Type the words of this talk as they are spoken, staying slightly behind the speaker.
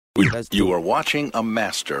You are watching a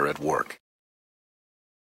master at work.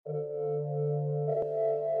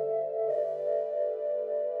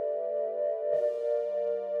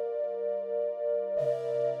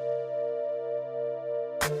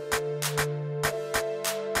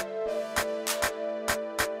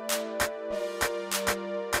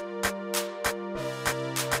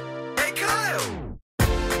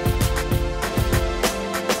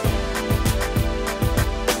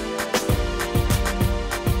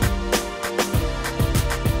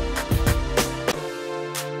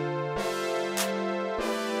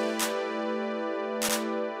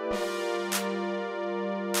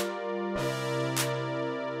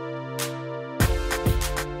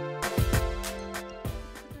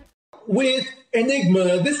 With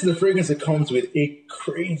Enigma, this is a fragrance that comes with a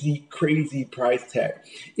crazy, crazy price tag.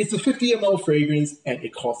 It's a 50 ml fragrance and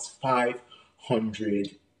it costs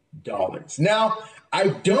 $500. Now,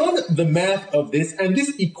 I've done the math of this and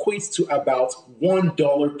this equates to about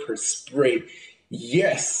 $1 per spray.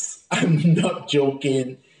 Yes, I'm not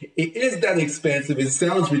joking. It is that expensive. It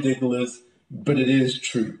sounds ridiculous, but it is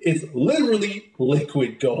true. It's literally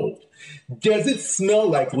liquid gold. Does it smell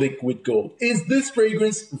like liquid gold? Is this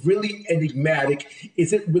fragrance really enigmatic?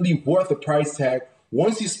 Is it really worth the price tag?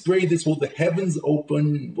 Once you spray this, will the heavens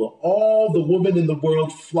open? Will all the women in the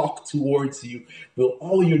world flock towards you? Will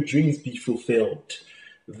all your dreams be fulfilled?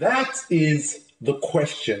 That is the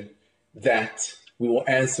question that we will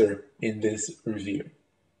answer in this review.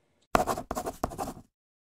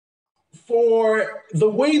 For the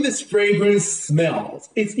way this fragrance smells,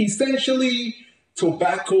 it's essentially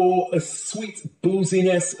tobacco, a sweet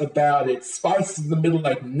booziness about it, spices in the middle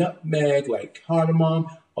like nutmeg, like cardamom,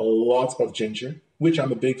 a lot of ginger, which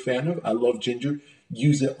I'm a big fan of. I love ginger,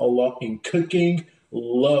 use it a lot in cooking,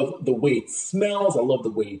 love the way it smells, I love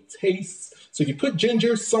the way it tastes. So if you put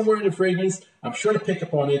ginger somewhere in the fragrance, I'm sure to pick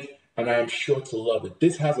up on it and I'm sure to love it.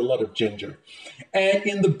 This has a lot of ginger. And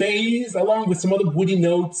in the base, along with some other woody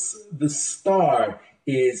notes, the star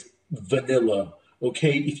is vanilla.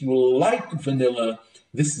 Okay, if you like vanilla,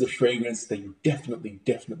 this is a fragrance that you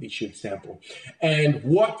definitely should sample. And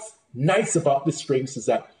what's nice about this fragrance is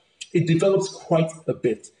that it develops quite a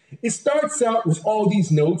bit. It starts out with all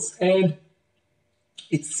these notes and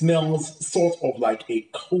it smells sort of like a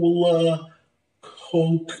cola,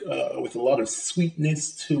 Coke, with a lot of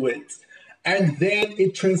sweetness to it. And then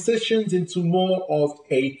it transitions into more of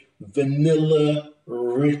a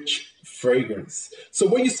vanilla-rich fragrance. So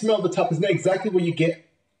when you smell the top, it's not exactly what you get,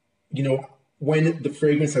 when the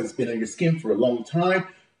fragrance has been on your skin for a long time,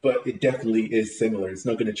 but it definitely is similar. It's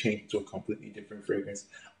not going to change to a completely different fragrance,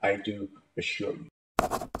 I do assure you.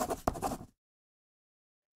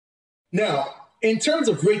 Now, in terms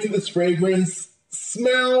of rating this fragrance,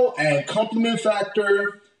 smell and compliment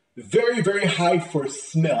factor, very, very high for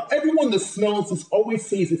smell. Everyone that smells this always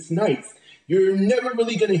says it's nice. You're never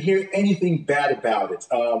really going to hear anything bad about it.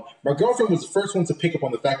 My girlfriend was the first one to pick up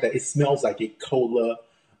on the fact that it smells like a cola,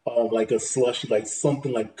 like a slushy, like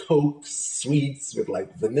something like Coke, sweets with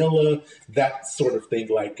like vanilla, that sort of thing,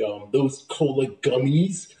 like those cola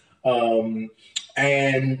gummies.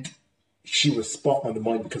 And she was spot on the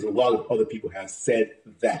money because a lot of other people have said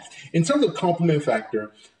that. In terms of compliment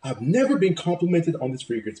factor, I've never been complimented on this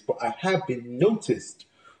fragrance, but I have been noticed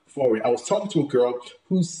for it. I was talking to a girl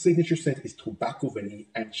whose signature scent is tobacco vanilla,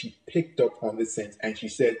 and she picked up on this scent and she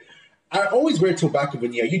said, I always wear tobacco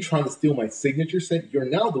vanilla. Are you trying to steal my signature scent? You're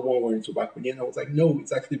now the one wearing tobacco vanilla. And I was like, no,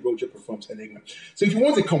 it's actually ROJA Parfums Enigma. So if you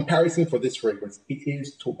want a comparison for this fragrance, it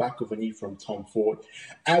is tobacco vanilla from Tom Ford,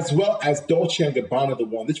 as well as Dolce & Gabbana, the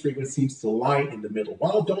one. This fragrance seems to lie in the middle.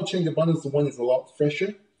 While Dolce & Gabbana is the one that's a lot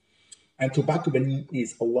fresher, and tobacco vanilla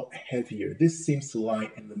is a lot heavier. This seems to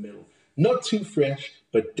lie in the middle. Not too fresh,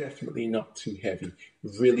 but definitely not too heavy.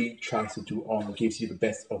 Really tries to do all and gives you the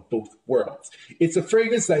best of both worlds. It's a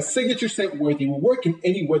fragrance that's signature scent worthy, will work in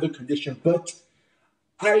any weather condition, but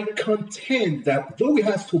I contend that though it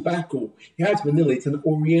has tobacco, it has vanilla, it's an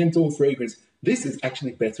oriental fragrance, this is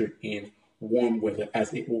actually better in warm weather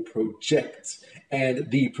as it will project.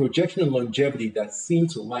 And the projection and longevity that seem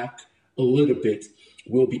to lack a little bit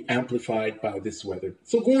will be amplified by this weather.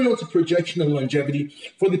 So going on to projection and longevity,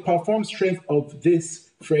 for the parfum strength of this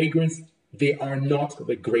fragrance, they are not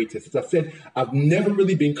the greatest. As I said, I've never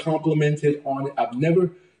really been complimented on it. I've never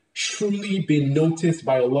truly been noticed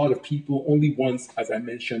by a lot of people, only once, as I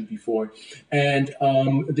mentioned before. And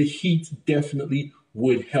the heat definitely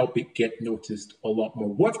would help it get noticed a lot more.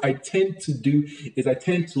 What I tend to do is I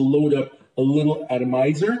tend to load up a little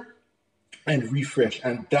atomizer and refresh.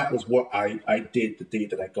 And that was what I did the day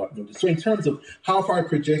that I got noticed. So in terms of how far it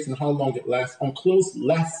projects and how long it lasts, on close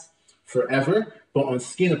lasts forever. but on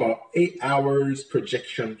skin about 8 hours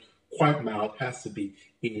projection, quite mild, has to be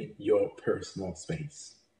in your personal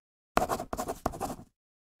space.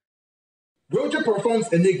 ROJA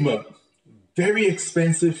Parfums Enigma, very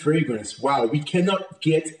expensive fragrance. Wow, we cannot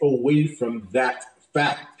get away from that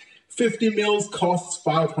fact. 50 mils costs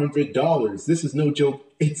 $500. This is no joke.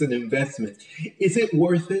 It's an investment. Is it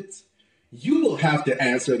worth it? You will have to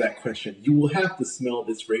answer that question. You will have to smell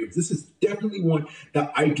this fragrance. This is definitely one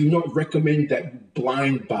that I do not recommend that you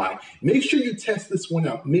blind buy. Make sure you test this one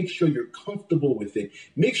out. Make sure you're comfortable with it.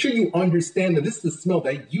 Make sure you understand that this is a smell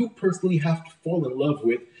that you personally have to fall in love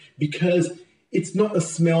with, because it's not a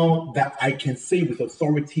smell that I can say with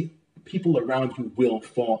authority people around you will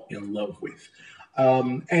fall in love with.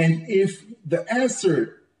 And if the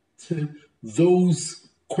answer to those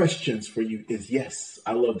questions for you is yes,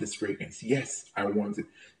 I love this fragrance, yes, I want it,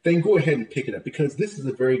 then go ahead and pick it up, because this is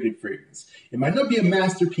a very good fragrance. It might not be a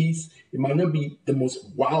masterpiece. It might not be the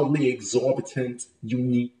most wildly exorbitant,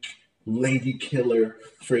 unique, lady killer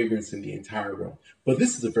fragrance in the entire world, but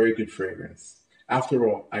this is a very good fragrance. After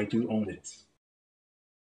all, I do own it.